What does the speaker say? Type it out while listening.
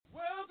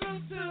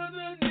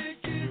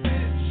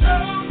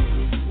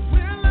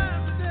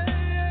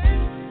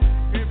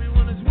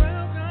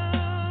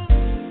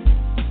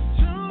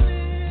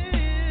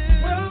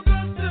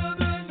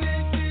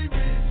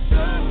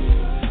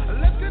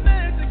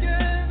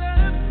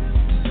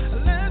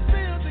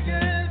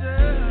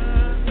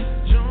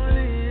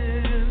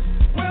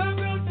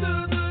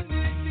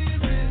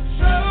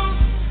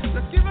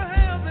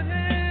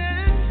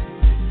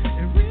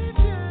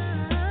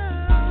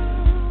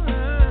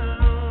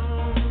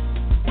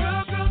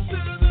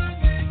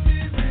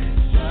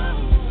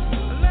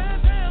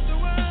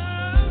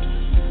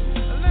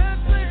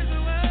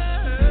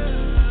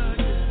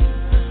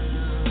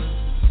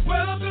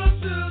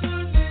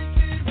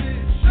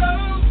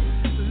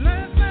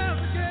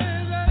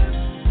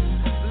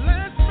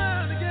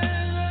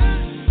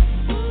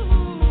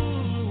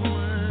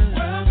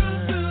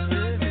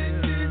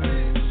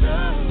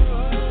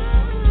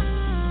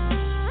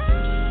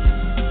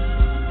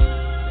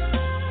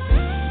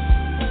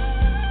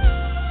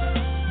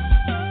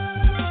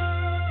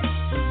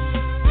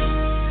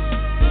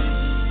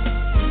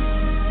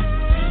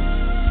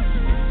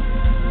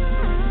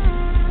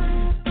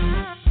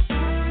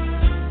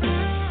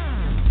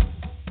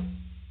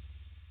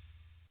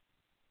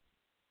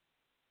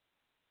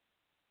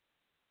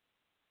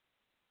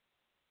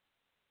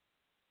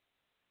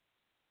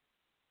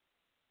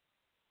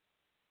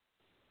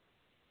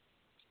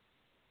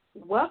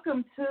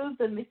Welcome to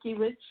the Nikki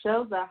Rich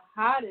Show, the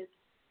hottest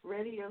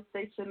radio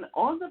station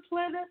on the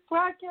planet,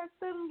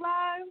 broadcasting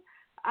live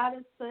out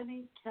of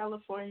sunny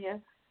California.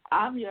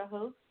 I'm your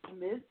host,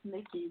 Miss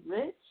Nikki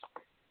Rich,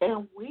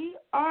 and we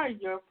are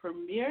your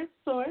premier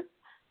source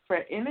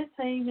for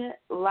entertainment,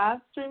 live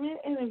streaming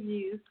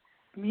interviews,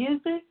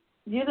 music,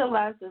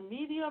 utilizing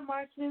media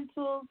marketing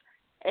tools,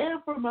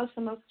 and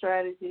promotional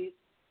strategies,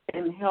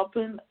 and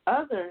helping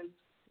others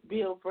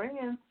build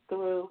brands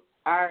through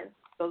our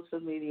social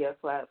media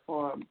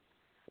platform.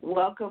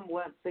 Welcome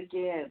once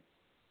again.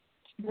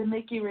 The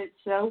Nikki Rich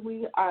Show,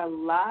 we are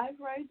live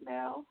right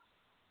now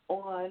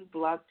on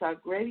Blog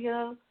Talk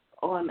Radio,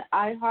 on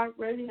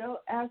iHeartRadio,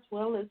 as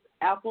well as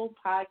Apple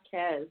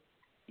Podcasts.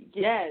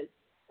 Yes,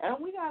 and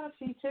we got a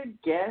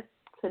featured guest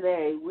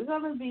today. We're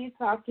going to be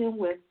talking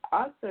with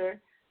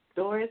author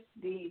Doris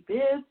D.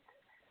 Bibbs.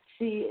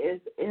 She is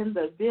in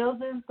the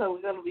building, so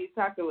we're going to be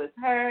talking with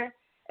her.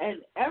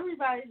 And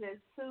everybody that's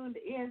tuned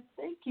in,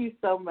 thank you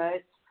so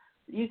much.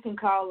 You can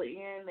call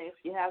in if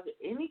you have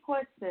any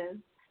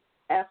questions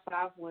at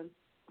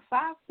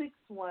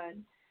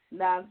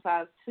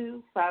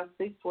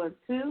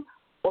 561-952-5612,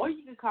 or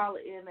you can call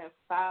in at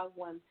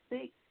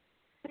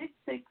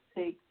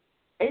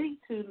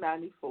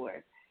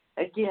 516-666-8294.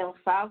 Again,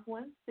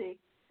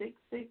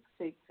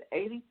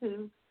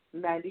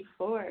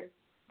 516-666-8294.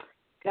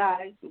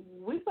 Guys,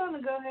 we're going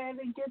to go ahead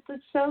and get the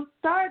show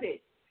started.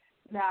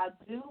 Now, I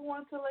do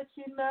want to let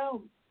you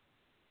know,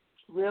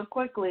 real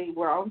quickly,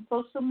 we're on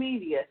social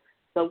media.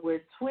 So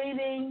we're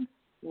tweeting,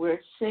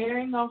 we're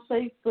sharing on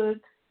Facebook.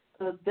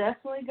 So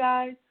definitely,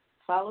 guys,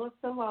 follow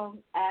us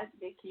along at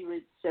Nikki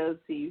Rich Show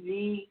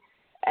TV,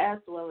 as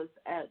well as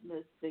at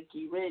Miss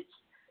Nikki Rich.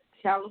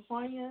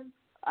 Californians,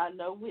 I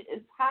know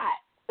it's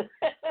hot.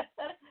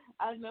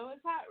 I know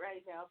it's hot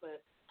right now,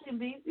 but can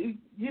be,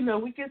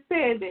 we can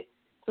stand it.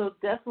 So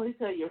definitely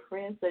tell your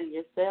friends and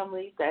your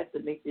family that the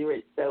Nikki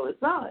Rich Show is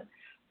on.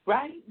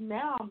 Right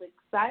now, I'm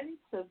excited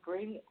to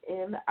bring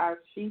in our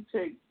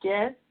featured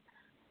guest,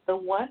 the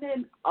one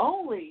and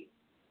only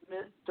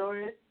Miss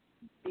Doris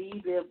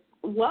D. Bibbs.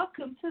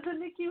 Welcome to the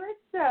Nikki Rich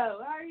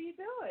Show. How are you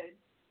doing?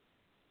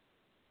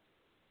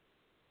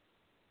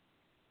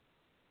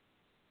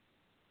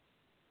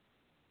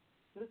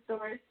 Miss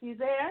Doris, you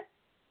there?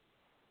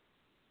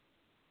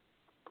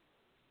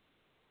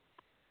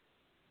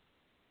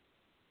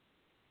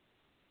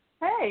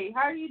 Hey,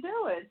 how are you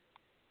doing?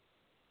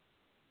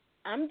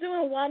 I'm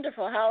doing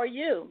wonderful. How are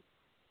you?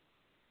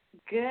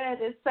 Good.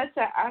 It's such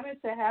an honor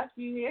to have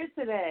you here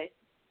today.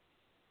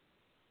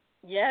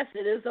 Yes,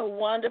 it is a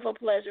wonderful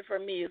pleasure for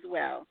me as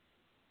well.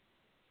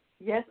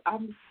 Yes,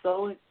 I'm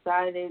so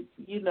excited,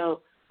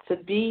 to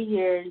be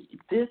here.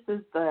 This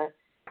is the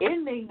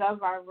ending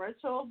of our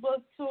virtual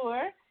book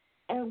tour,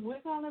 and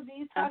we're going to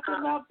be talking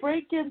about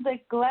breaking the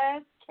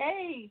glass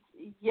cage.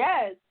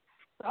 Yes.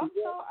 So I'm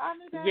so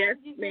honored to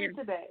have you here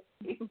today.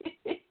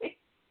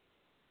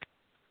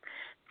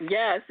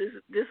 Yes,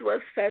 this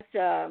was such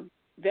a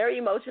very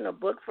emotional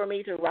book for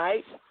me to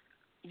write,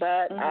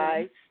 but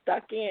I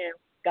stuck in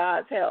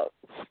God's help.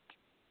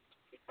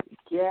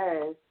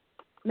 Yes.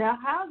 Now,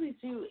 how did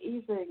you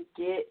even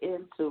get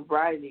into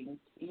writing?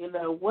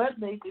 What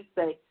made you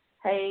say,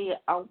 hey,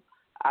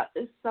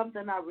 it's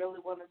something I really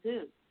want to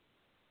do?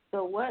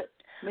 So what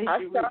made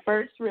you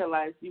first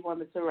realize you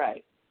wanted to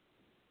write?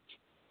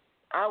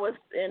 I was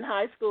in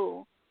high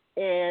school,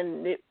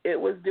 and it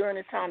was during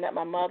the time that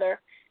my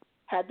mother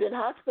had been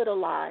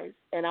hospitalized,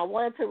 and I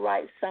wanted to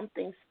write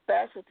something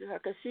special to her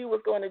because she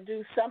was going to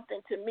do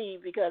something to me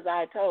because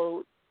I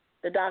told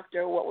the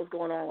doctor what was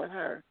going on with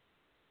her.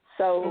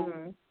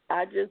 So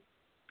I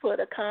put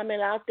a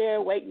comment out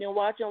there, waiting and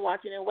watching,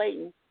 watching and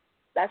waiting.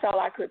 That's all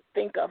I could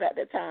think of at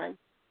the time.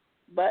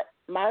 But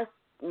my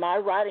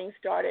writing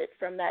started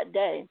from that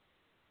day.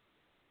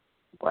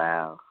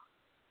 Wow.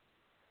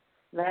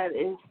 That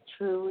is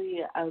truly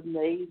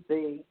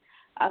amazing.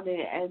 I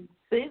mean, and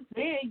since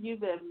then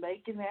you've been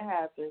making it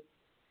happen,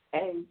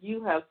 and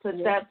you have put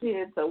that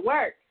pen to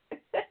work.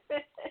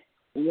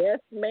 Yes,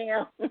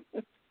 ma'am.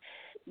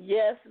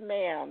 Yes,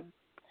 ma'am.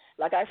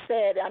 Like I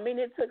said, I mean,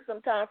 it took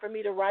some time for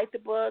me to write the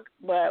book,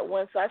 but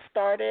once I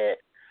started,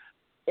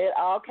 it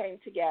all came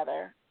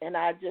together, and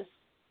I just,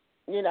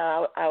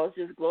 I was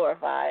just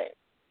glorified.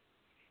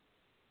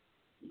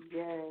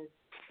 Yes.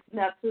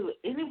 Now, to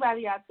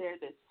anybody out there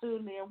that's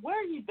tuned in, where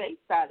are you based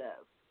out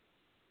of?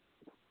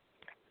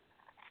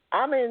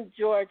 I'm in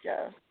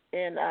Georgia,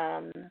 in,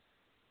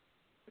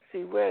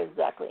 see, where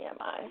exactly am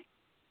I?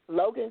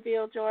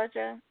 Loganville,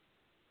 Georgia.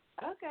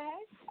 Okay.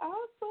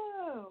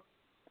 Awesome.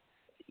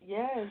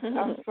 Yes,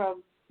 I'm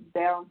from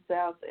down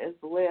south as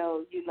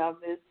well. I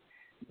miss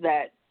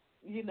that,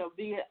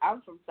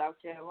 I'm from South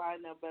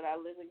Carolina, but I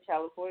live in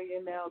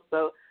California now,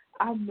 so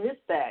I miss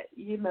that,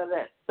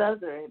 that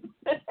southern.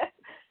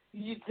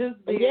 You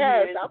just being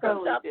here is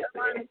totally South different.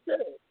 Carolina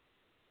too.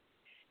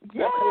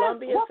 Yes.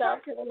 Columbia,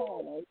 South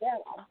Carolina.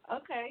 Yeah.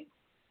 Okay.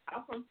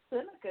 I'm from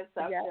Seneca,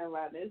 South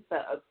Carolina. It's the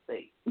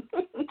upstate.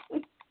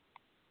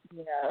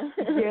 Yeah.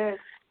 Yes.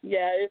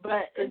 Yeah, it's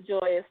a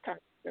joyous time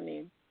for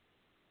me.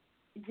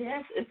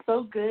 Yes, it's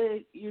so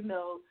good,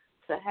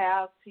 to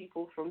have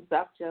people from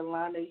South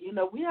Carolina.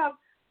 We have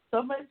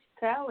so much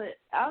talent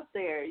out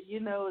there,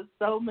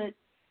 so much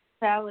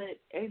talent,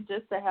 and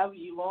just to have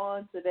you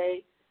on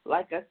today,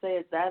 like I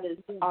said, that is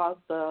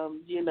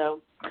awesome,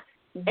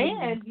 Mm-hmm.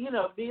 And,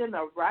 being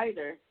a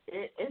writer,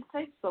 it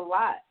takes a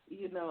lot,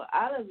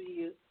 out of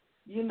you,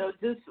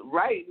 just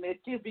writing.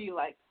 It can be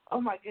like,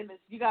 oh, my goodness,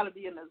 you got to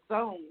be in a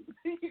zone.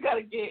 You got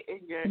to get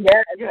in your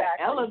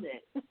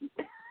element.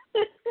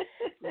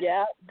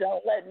 Yeah,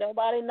 don't let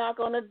nobody knock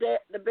on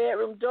the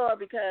bedroom door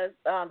because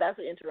that's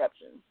an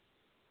interruption.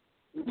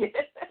 Yeah.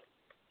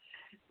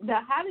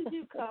 Now, how did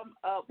you come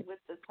up with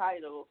the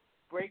title,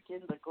 Breaking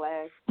the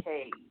Glass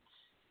Cage?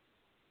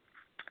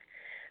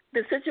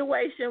 The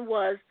situation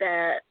was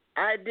that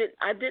I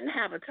didn't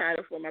have a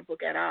title for my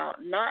book at all,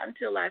 not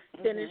until I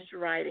finished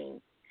writing.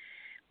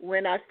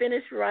 When I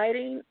finished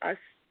writing,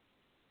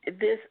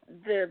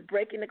 the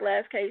Breaking the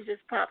Glass Cage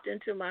just popped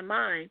into my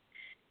mind,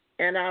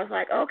 and I was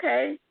like,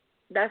 okay,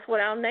 that's what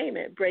I'll name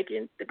it,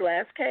 Breaking the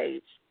Glass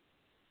Cage.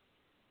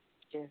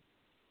 Yes.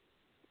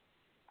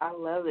 I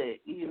love it.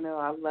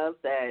 I love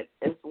that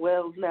as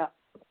well. Now,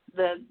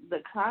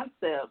 the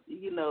concept,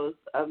 is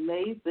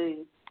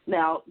amazing.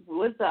 Now,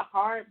 was it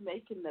hard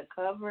making the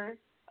cover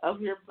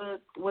of your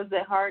book? Was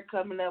it hard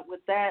coming up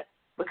with that?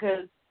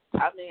 Because,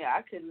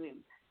 I couldn't.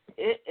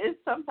 It's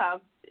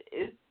sometimes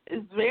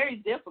it's very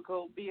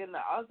difficult being the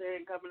author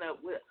and coming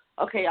up with,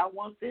 okay, I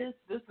want this.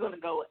 This is going to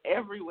go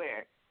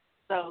everywhere.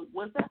 So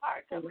was it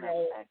hard coming up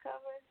with that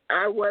cover?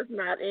 I was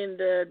not in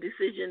the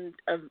decision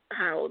of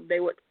how they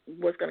was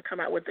going to come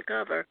out with the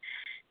cover.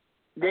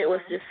 It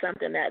was just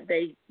something that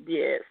they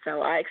did,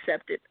 so I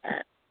accepted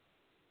that.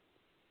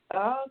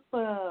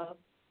 Awesome.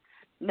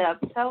 Now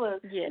tell us,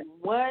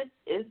 what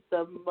is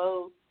the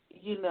most,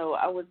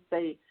 I would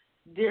say,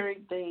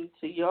 dearing thing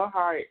to your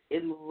heart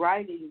in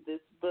writing this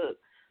book?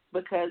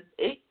 Because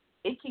it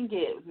can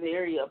get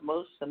very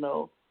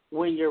emotional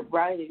when you're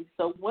writing.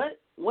 So what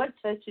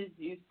touches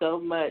you so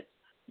much,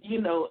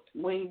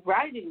 when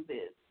writing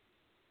this?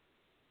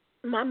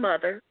 My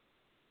mother.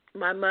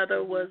 My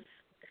mother was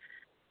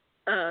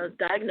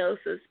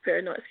diagnosed as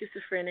paranoid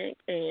schizophrenic,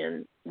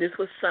 and this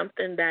was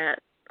something that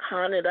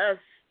haunted us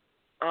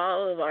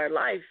all of our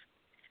life,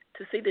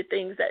 to see the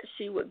things that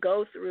she would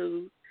go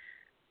through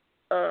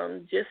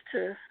just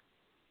to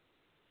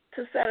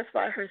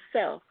satisfy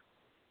herself.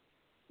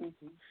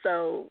 Mm-hmm.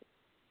 So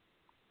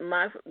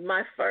my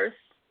first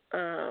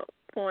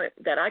point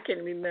that I can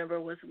remember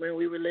was when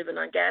we were living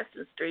on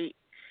Gaston Street,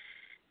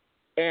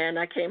 and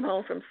I came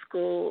home from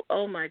school.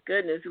 Oh my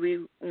goodness,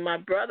 my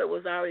brother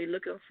was already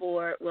looking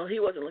for, well, he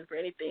wasn't looking for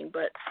anything,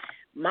 but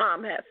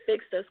Mom had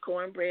fixed us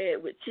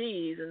cornbread with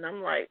cheese, and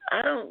I'm like,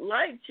 I don't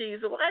like cheese,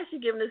 so why is she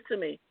giving this to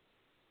me?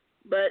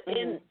 But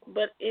in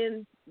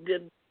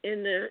the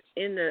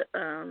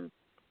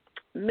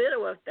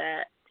middle of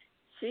that,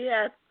 she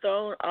had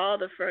thrown all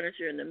the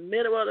furniture in the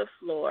middle of the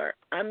floor.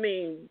 I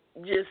mean,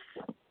 just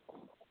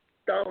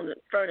thrown the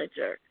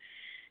furniture.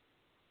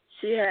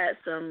 She had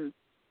some,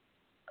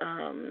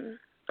 it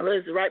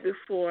was right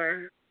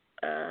before,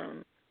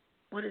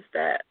 what is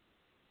that?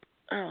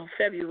 Oh,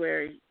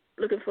 February.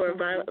 Looking for a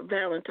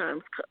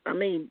Valentine's,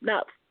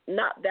 not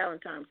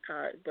Valentine's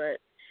card, but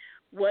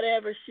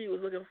whatever she was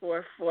looking for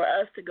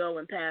us to go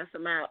and pass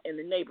them out in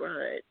the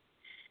neighborhood.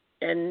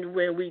 And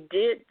when we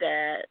did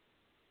that,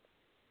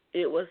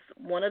 it was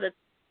one of the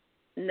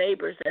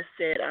neighbors that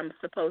said I'm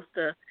supposed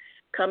to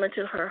come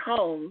into her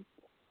home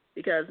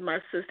because my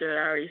sister had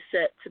already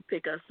set to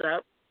pick us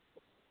up,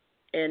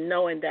 and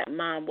knowing that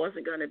Mom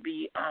wasn't going to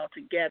be all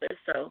together.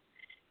 So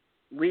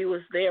we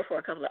was there for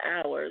a couple of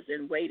hours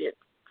and waited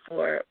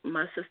for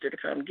my sister to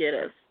come get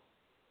us,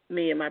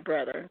 me and my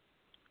brother.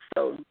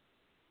 So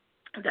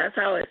that's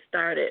how it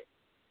started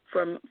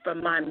from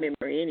my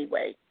memory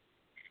anyway.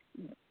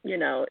 You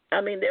know,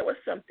 I mean, there were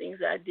some things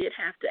I did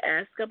have to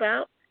ask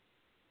about,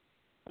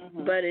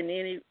 but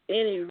in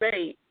any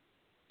rate,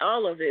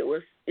 all of it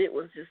was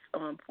just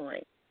on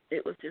point.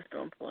 It was just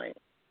on point.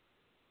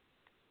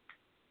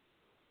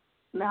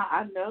 Now,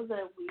 I know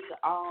that we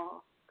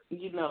all,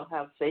 you know,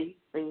 have faced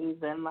things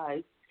in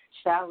life,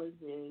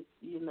 challenges,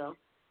 you know,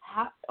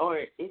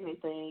 or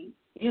anything,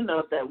 you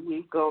know, that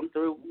we've gone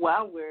through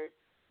while we're,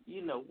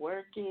 you know,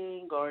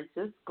 working or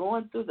just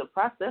going through the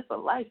process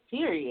of life,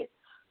 period.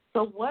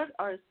 So what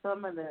are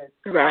some of the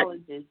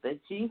challenges that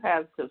you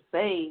have to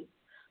face,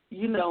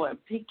 you know, and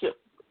pick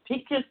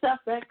yourself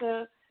back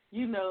up,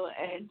 you know,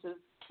 and just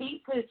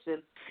keep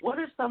pushing? What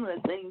are some of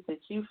the things that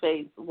you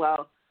face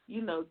while,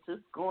 you know,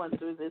 just going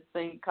through this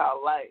thing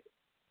called life?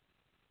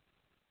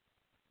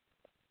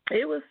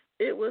 It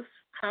was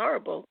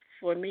horrible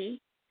for me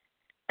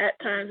at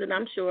times, and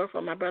I'm sure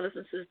for my brothers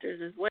and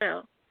sisters as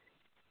well.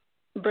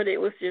 But it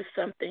was just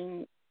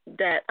something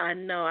that I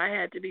know I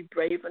had to be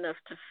brave enough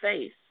to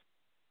face.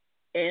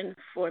 And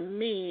for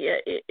me,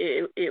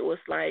 it was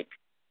like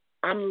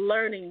I'm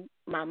learning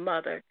my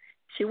mother.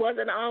 She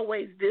wasn't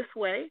always this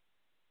way,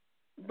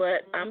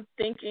 but I'm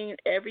thinking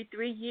every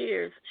 3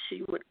 years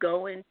she would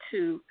go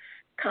into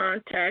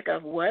contact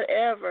of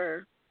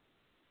whatever,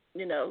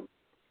 you know,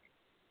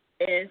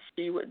 and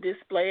she would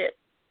display it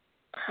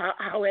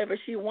however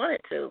she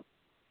wanted to.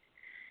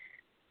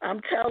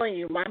 I'm telling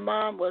you, my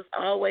mom was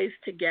always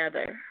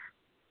together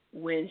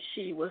when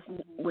she was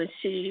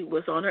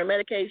on her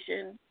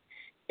medication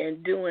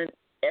and doing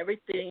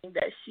everything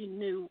that she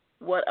knew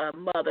what a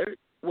mother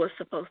was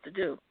supposed to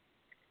do.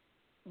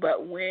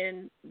 But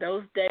when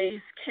those days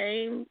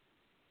came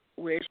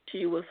where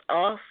she was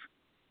off,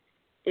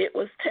 it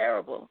was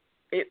terrible.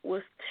 It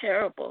was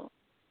terrible.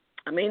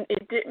 I mean,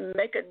 it didn't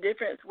make a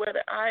difference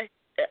whether I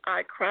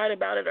cried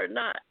about it or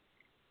not,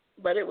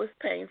 but it was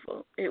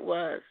painful. It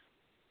was.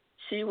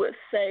 She would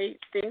say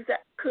things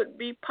that could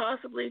be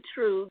possibly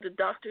true. The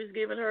doctor's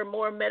giving her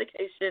more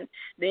medication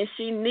than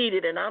she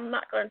needed, and I'm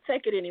not going to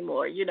take it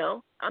anymore, you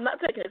know. I'm not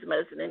taking this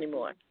medicine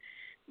anymore.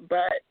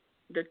 But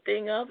the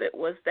thing of it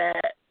was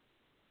that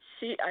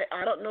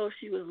I don't know if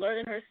she was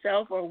learning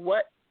herself or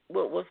what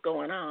was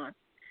going on.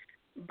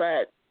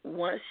 But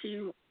once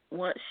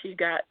she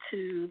got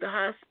to the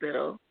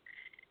hospital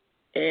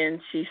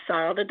and she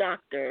saw the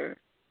doctor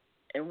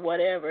and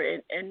whatever,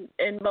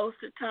 and most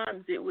of the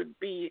times it would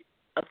be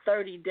a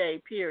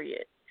 30-day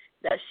period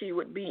that she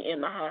would be in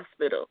the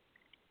hospital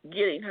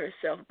getting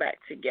herself back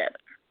together.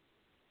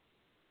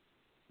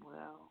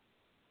 Wow.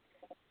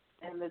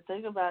 And the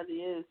thing about it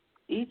is,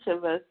 each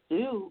of us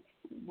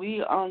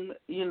we on,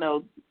 you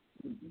know,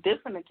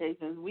 different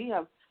occasions, we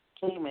have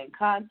came in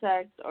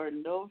contact or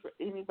know for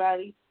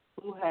anybody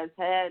who has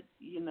had,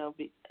 you know,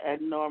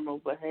 abnormal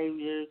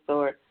behaviors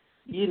or,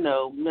 you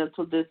know,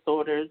 mental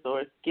disorders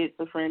or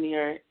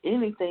schizophrenia or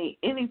anything,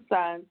 any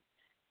signs,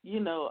 you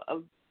know,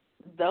 of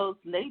those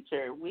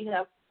nature. We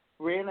have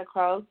ran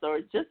across,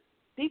 or just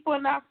people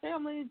in our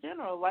family in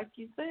general, like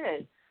you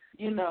said,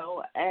 you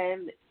know,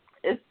 and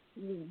it's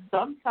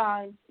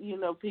sometimes, you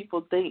know,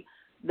 people think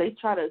they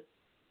try to,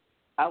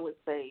 I would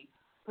say,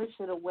 push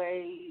it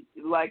away,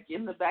 like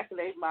in the back of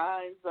their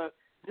minds, or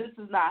this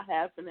is not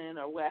happening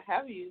or what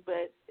have you,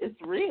 but it's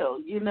real,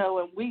 you know,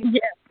 and we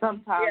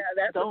sometimes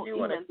don't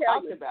even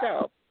talk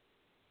about it.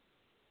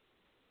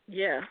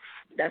 Yeah,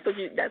 that's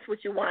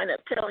what you wind up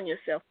telling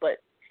yourself, but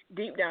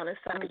deep down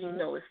inside you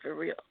know it's for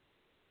real.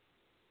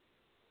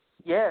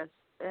 Yes,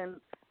 and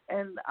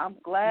I'm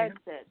glad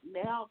that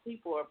now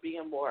people are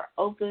being more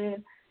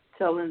open,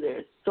 telling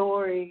their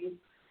stories.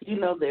 You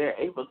know, they're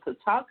able to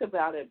talk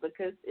about it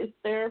because it's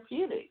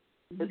therapeutic,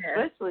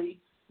 especially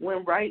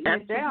when writing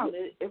it down,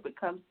 it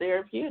becomes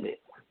therapeutic.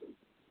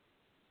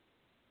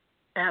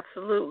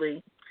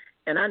 Absolutely.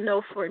 And I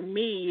know for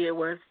me it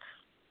was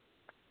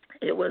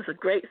a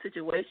great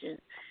situation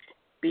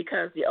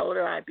because the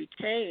older I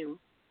became,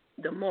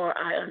 the more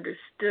I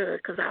understood,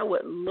 because I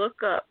would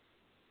look up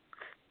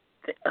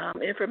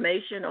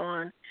information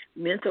on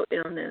mental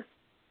illness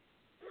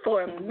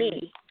for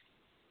me,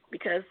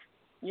 because,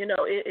 you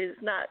know, it is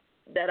not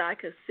that I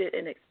could sit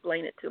and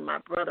explain it to my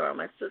brother or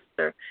my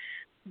sister,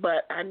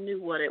 but I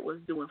knew what it was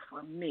doing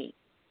for me.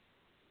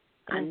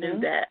 I knew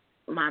that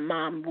my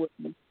mom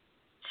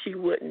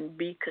wouldn't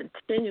be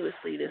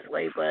continuously this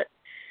way, but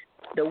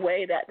the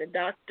way that the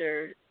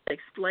doctor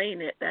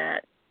explained it,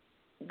 that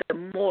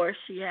the more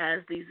she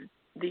has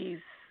these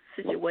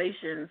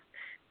situations,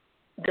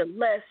 the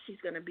less she's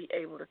going to be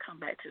able to come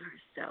back to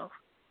herself.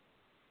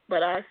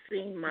 But I've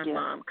seen my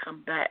mom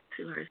come back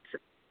to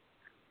herself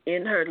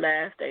in her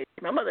last days.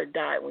 My mother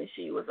died when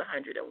she was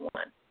 101,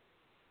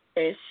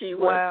 and she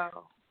was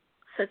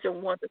such a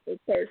wonderful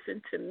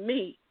person to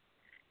me,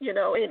 you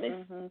know.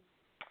 And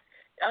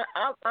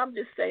I'm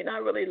just saying, I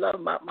really love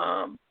my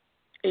mom,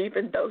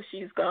 even though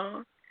she's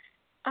gone.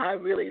 I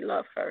really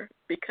love her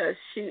because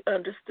she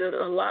understood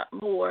a lot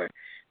more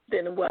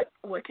than what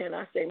can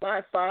I say,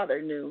 my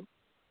father knew.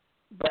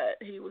 But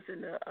he was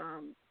in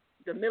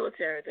the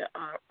military, the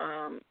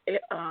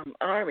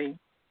Army,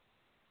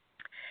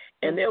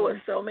 and there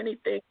were so many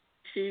things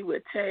she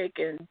would take.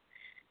 And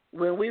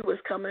when we was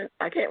coming,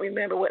 I can't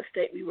remember what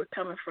state we were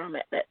coming from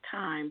at that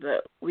time,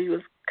 but we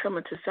was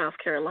coming to South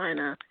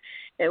Carolina,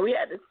 and we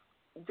had to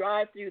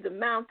drive through the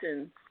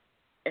mountains.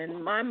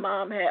 And my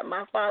mom had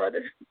my father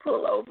to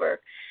pull over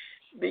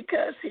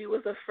because he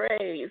was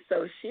afraid,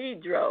 so she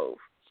drove.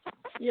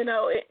 You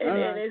know,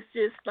 and it's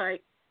just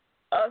like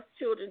us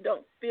children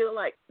don't feel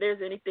like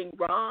there's anything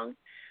wrong,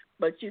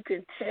 but you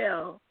can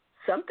tell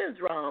something's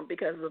wrong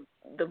because of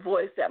the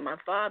voice that my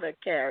father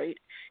carried,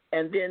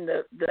 and then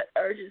the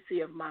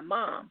urgency of my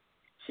mom.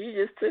 She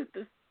just took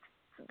the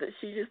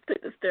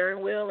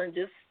steering wheel and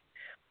just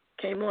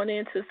came on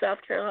into South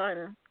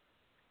Carolina.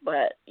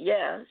 But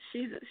yeah,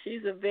 she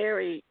was a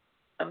very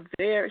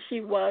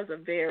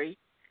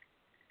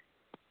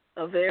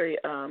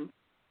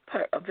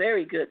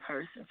good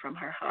person from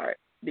her heart,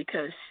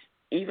 because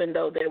even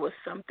though there was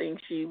something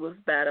she was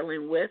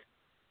battling with,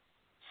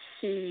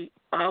 she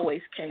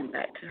always came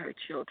back to her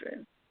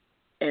children,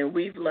 and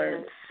we've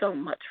learned so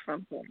much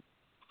from her.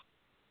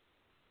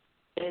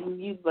 And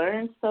you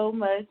learned so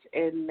much,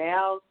 and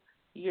now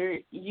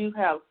you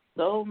have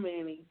so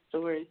many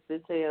stories to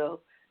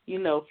tell, you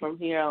know, from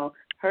here on.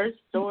 Her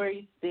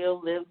story still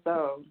lives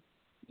on,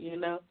 you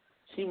know.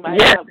 She might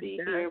not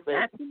be here,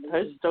 but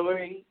her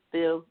story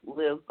still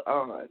lives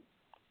on.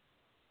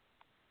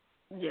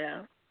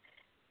 Yeah,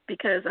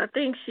 because I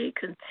think she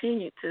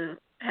continued to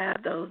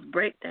have those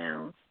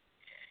breakdowns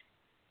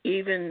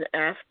even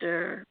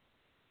after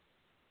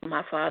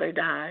my father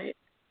died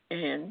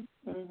and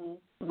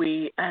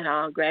we had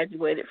all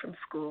graduated from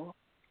school.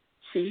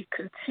 She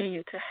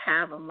continued to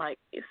have them, like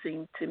it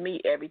seemed to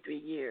me, every 3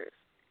 years.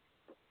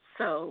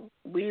 So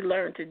we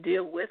learned to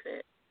deal with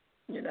it,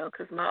 you know,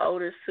 because my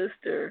older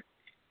sister,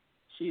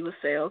 she would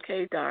say,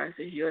 okay, Doris,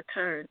 it's your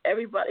turn.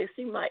 Everybody, it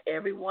seemed like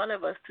every one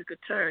of us took a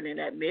turn in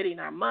admitting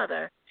our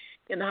mother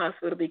in the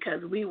hospital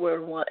because we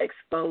were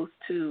exposed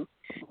to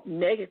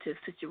negative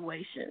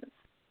situations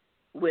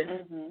with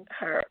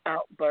her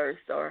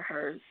outbursts or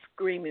her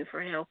screaming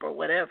for help or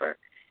whatever,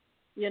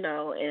 you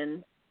know.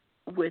 And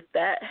with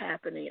that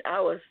happening,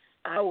 I was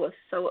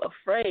so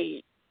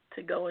afraid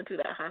to go into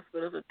that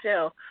hospital to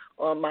tell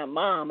on my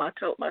mom. I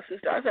told my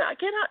sister, I said, I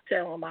cannot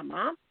tell on my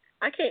mom.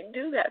 I can't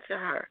do that to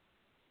her.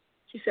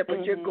 She said,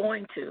 but you're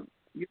going to.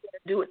 You're going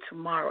to do it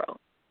tomorrow.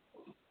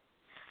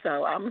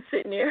 So I'm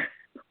sitting there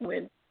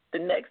when the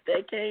next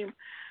day came.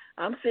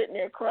 I'm sitting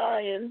there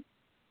crying.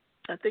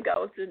 I think I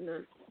was in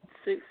the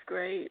 6th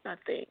grade, I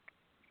think,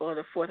 or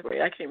the 4th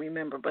grade. I can't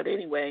remember. But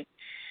anyway,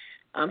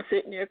 I'm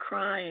sitting there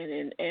crying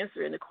and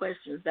answering the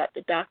questions that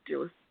the doctor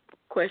was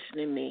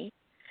questioning me.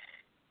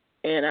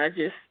 And I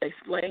just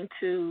explained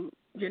to,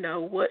 you know,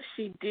 what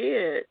she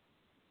did.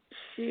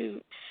 She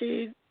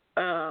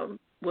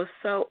was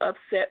so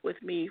upset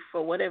with me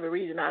for whatever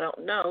reason, I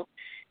don't know.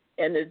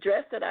 And the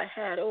dress that I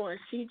had on,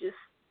 she just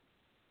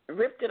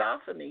ripped it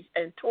off of me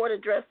and tore the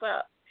dress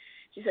up.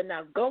 She said,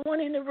 now go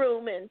on in the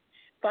room and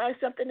find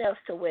something else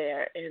to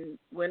wear. And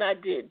when I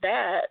did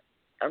that,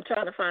 I'm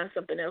trying to find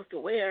something else to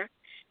wear,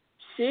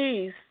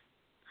 she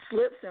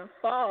slips and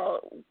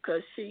falls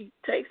because she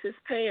takes this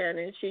pan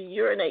and she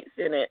urinates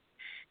in it.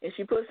 And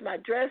she puts my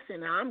dress in.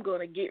 Now I'm going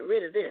to get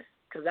rid of this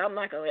because I'm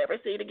not going to ever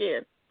see it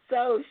again.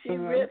 So she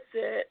rips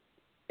it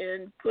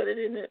and put it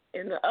in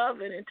the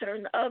oven and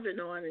turned the oven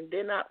on. And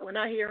then when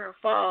I hear her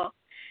fall,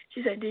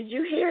 she said, did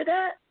you hear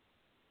that?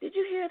 Did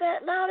you hear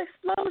that loud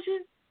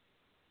explosion?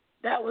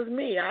 That was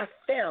me. I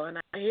fell and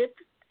I hit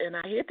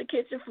the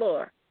kitchen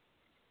floor.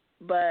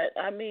 But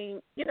I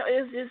mean, you know,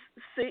 it's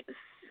just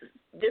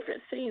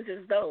different scenes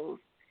as those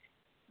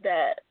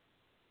that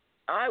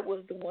I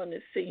was the one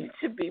that seemed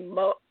to be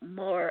more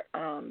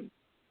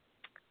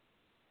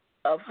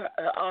of her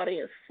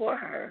audience for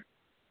her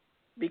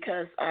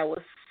because I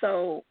was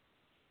so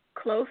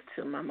close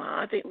to my mom.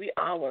 I think we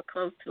all were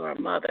close to our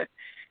mother,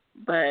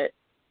 but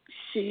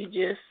she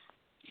just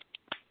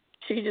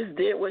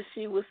did what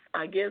she was,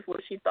 I guess,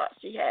 what she thought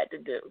she had to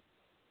do.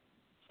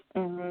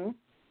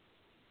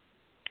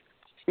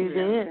 She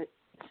did.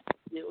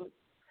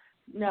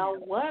 Now,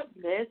 what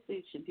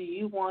message do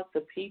you want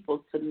the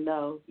people to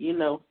know, you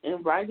know,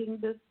 in writing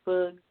this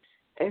book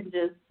and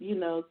just, you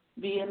know,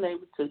 being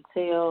able to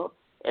tell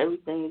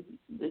everything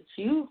that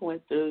you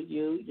went through,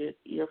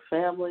 your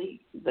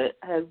family that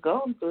has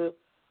gone through?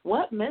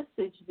 What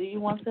message do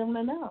you want them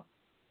to know?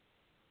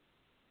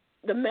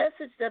 The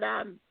message that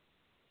I'm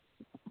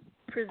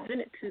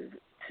presented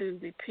to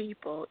the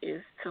people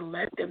is to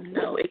let them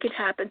know it could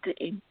happen to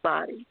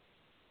anybody.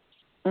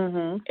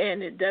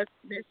 And it doesn't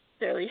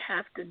necessarily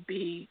have to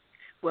be,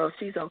 well,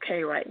 she's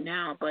okay right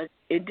now, but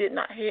it did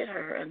not hit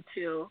her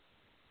until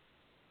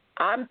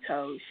I'm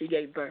told she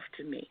gave birth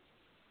to me.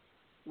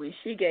 When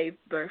she gave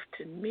birth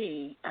to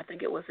me, I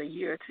think it was a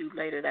year or two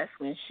later, that's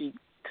when she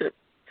took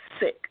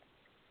sick.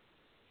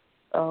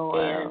 Oh,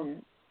 wow.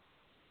 And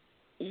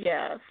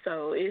yeah,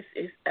 so it's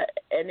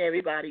and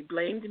everybody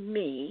blamed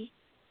me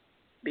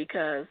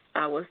because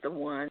I was the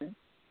one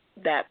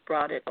that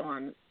brought it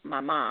on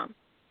my mom.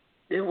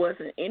 There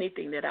wasn't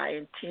anything that I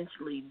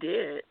intentionally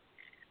did,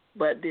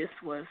 but this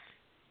was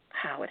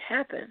how it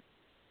happened.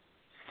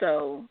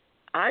 So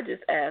I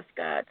just asked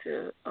God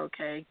to,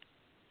 okay,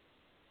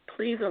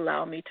 please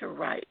allow me to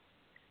write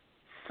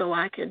so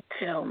I can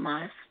tell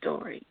my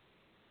story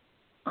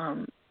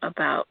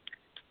about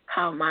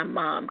how my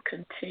mom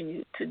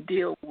continued to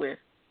deal with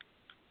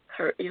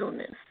her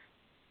illness,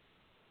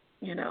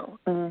 you know.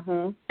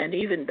 Mhm. And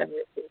even though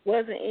it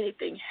wasn't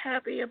anything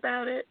happy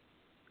about it,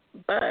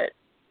 but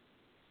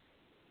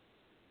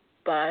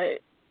by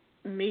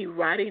me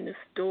writing the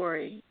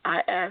story,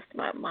 I asked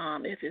my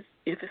mom if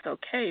it's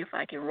okay if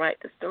I can write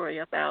the story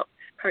about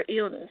her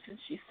illness, and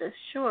she says,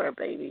 "Sure,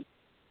 baby.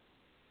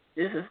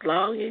 Just as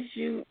long as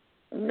you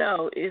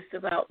know it's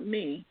about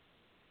me,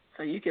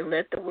 so you can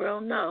let the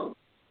world know,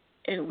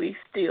 and we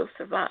still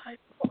survive."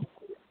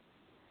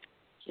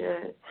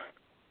 Good.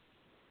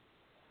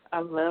 I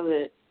love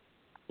it.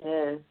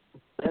 Yes.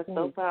 That's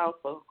so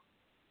powerful.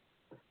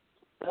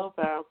 So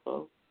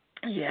powerful.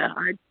 Yeah,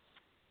 I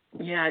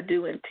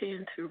do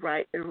intend to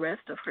write the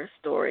rest of her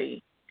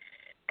story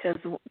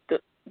because the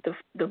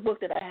book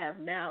that I have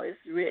now is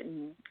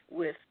written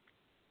with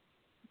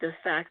the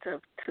fact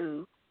of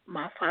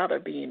my father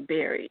being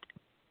buried,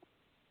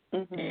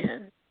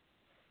 and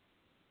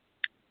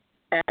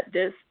at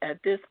this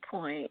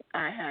point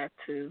I had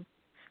to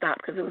stop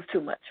because it was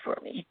too much for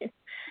me.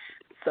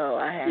 So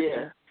I had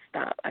to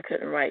stop. I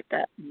couldn't write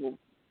that,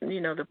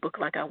 the book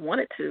like I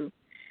wanted to.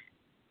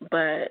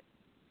 But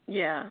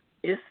yeah,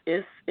 it's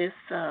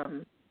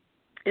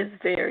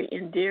very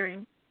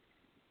endearing,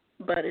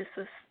 but it's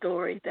a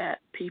story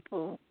that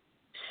people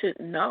should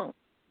know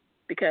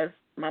because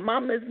my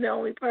mom isn't the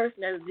only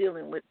person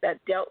that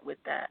dealt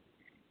with that,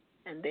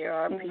 and there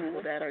are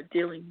people that are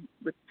dealing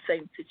with the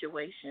same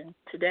situation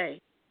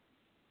today.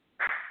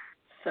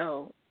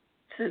 So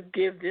to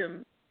give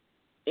them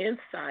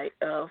insight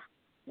of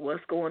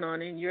what's going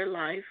on in your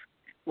life,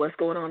 what's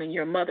going on in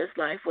your mother's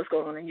life, what's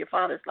going on in your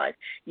father's life,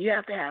 you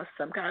have to have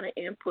some kind of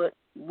input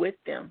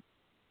with them,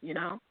 you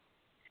know.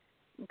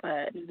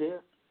 But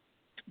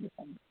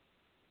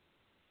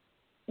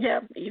yeah,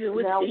 even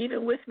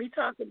with me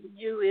talking to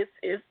you,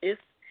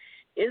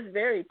 it's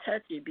very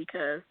touchy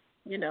because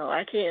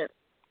I can't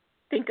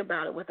think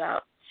about it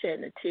without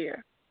shedding a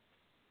tear.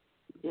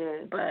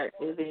 Yes, but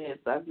it is.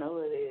 I know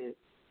it is.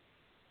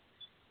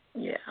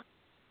 Yeah.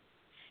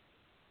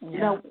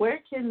 Now, where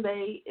can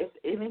they, if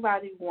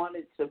anybody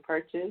wanted to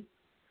purchase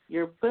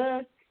your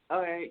book,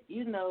 or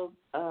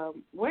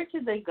where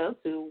can they go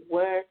to?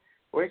 Where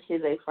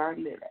can they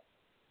find it at?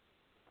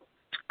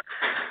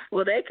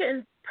 Well, they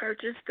can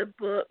purchase the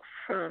book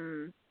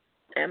from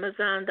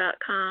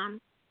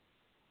Amazon.com,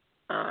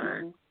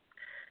 or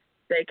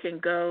they can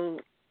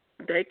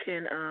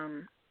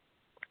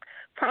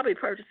probably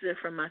purchase it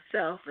from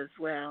myself as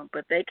well.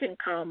 But they can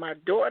call my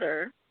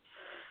daughter,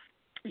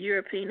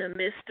 European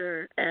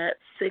Mister, at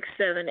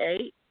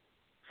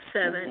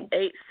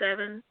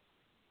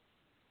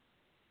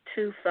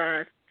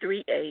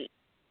 678-787-2538.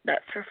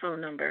 That's her phone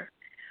number.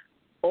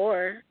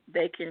 Or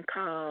they can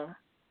call.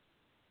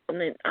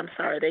 I'm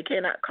sorry, they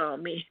cannot call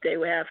me. They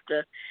will have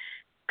to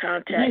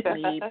contact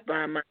me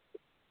by my.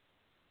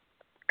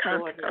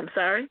 I'm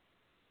sorry.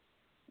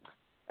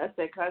 I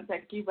said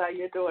contact you by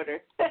your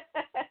daughter.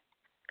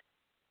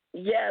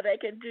 Yeah, they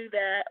can do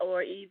that,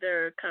 or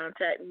either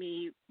contact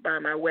me by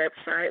my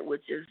website,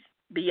 which is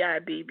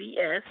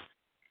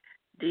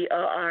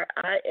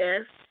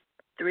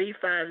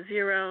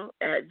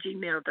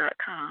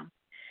BIBBS350@gmail.com.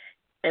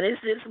 And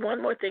it's just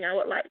one more thing I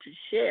would like to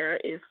share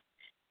if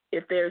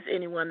there's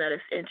anyone that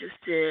is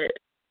interested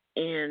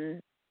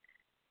in,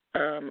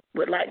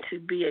 would like to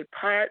be a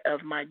part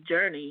of my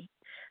journey.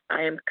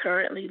 I am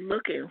currently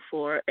looking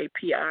for a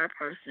PR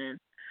person,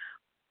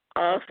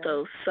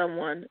 also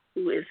someone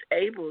who is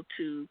able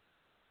to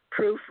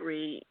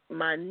proofread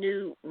my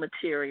new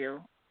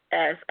material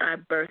as I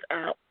birth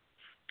out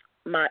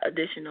my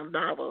additional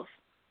novels.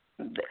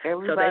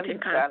 Everybody's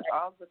got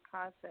all the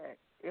contact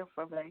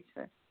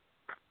information.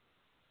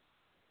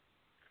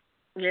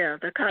 Yeah,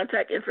 the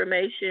contact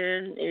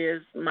information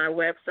is my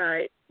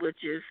website,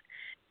 which is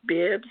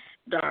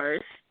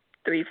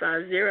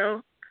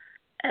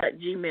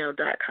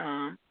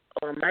bibbsdoris350@gmail.com,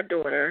 or my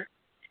daughter,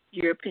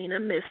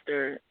 European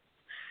Mister,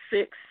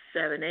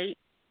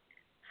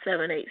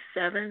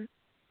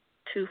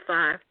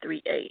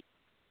 678-787-2538.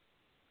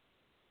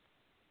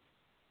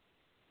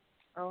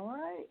 All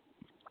right.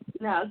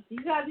 Now,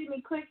 you got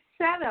any quick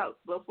shout-outs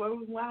before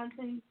we wind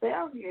things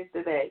down here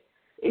today?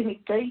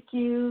 Any thank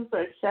yous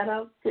or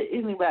shout-outs to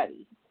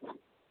anybody?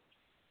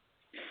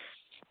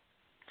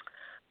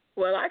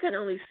 Well, I can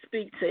only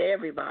speak to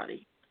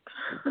everybody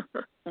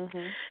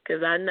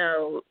because I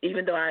know,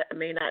 even though I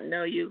may not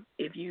know you,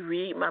 if you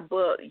read my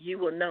book, you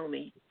will know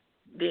me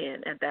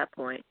then at that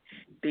point,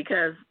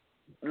 because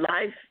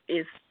life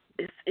it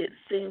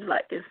seems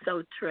like it's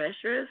so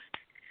treacherous,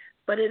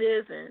 but it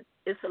isn't.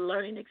 it's a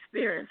learning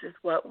experience. It's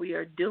what we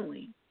are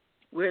doing.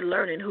 We're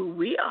learning who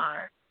we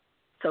are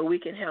so we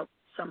can help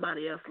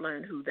somebody else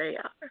learn who they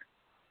are.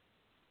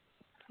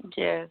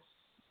 Yes,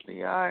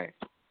 we are.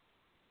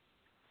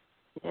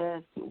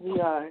 Yes, we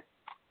are.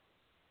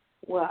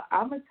 Well,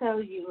 I'm going to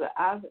tell you,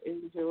 I've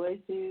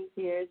enjoyed you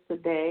here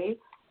today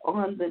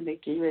on the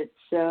Nikki Rich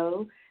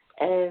Show,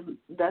 and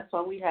that's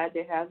why we had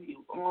to have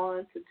you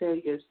on to tell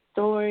your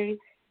story.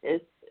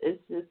 It's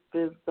just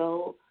been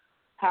so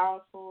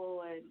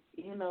powerful, and,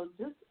 you know,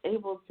 just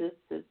able just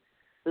to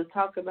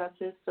talk about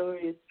your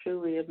story is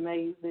truly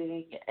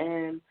amazing,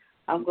 and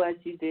I'm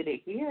glad you did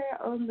it here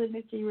on the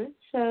Nikki Rich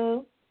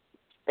Show.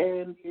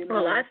 And, you know,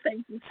 well, I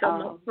thank you so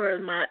much for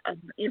my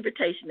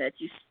invitation that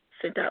you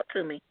sent out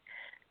to me.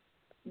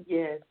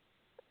 Yes,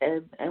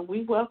 and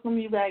we welcome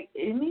you back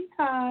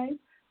anytime.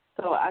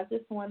 So I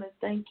just want to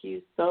thank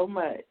you so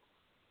much.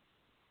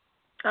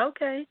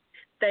 Okay,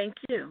 thank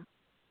you.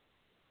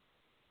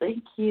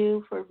 Thank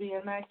you for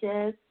being our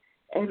guest.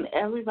 And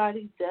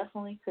everybody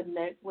definitely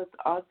connect with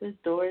author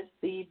Doris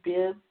D.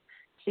 Bibbs.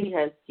 She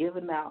has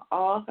given out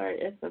all her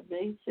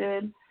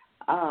information.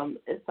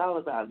 It's all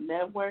about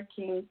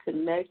networking,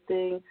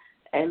 connecting.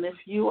 And if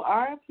you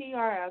are a PR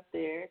out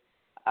there,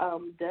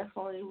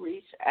 definitely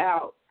reach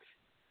out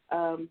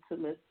to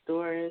Miss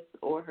Doris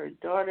or her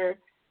daughter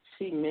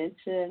she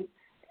mentioned.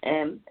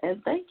 And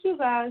thank you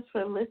guys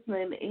for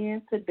listening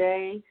in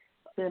today.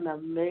 It's been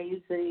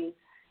amazing.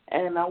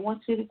 And I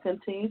want you to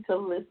continue to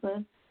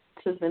listen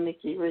to the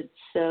Nikki Rich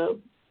Show.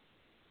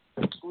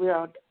 We're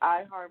on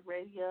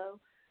iHeartRadio.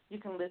 You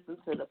can listen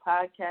to the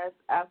podcast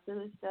after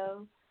the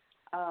show.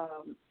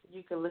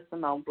 You can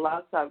listen on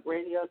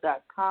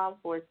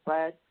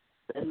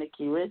blogtalkradio.com/The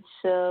Nikki Rich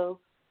Show,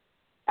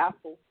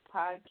 Apple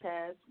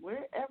Podcasts.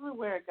 We're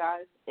everywhere,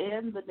 guys,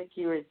 and the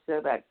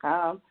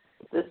NikkiRichShow.com.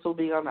 This will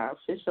be on our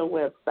official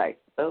website.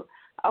 So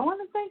I want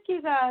to thank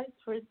you guys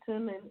for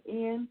tuning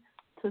in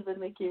to the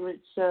Nikki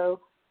Rich Show.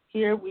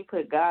 Here we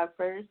put God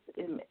first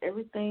in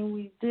everything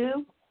we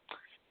do.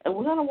 And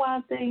we're going to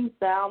wind things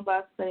down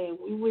by saying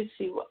we wish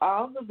you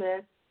all the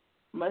best,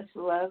 much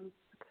love and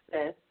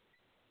success.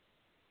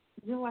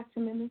 You're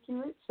watching the Nikki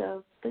Rich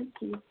Show.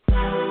 Thank you. The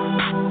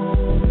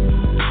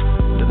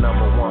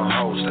number one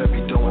host that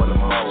be doing the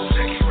most.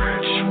 Nikki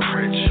Rich.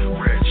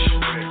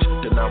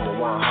 The number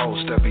one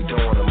host that be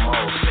doing the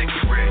most.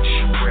 Nikki Rich.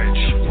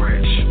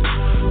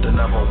 The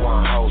number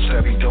one host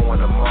that be doing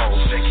the most.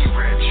 Nikki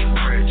Rich.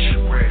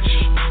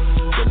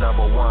 The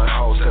number one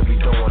host that be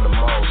doing the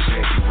most.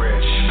 Nikki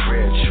Rich.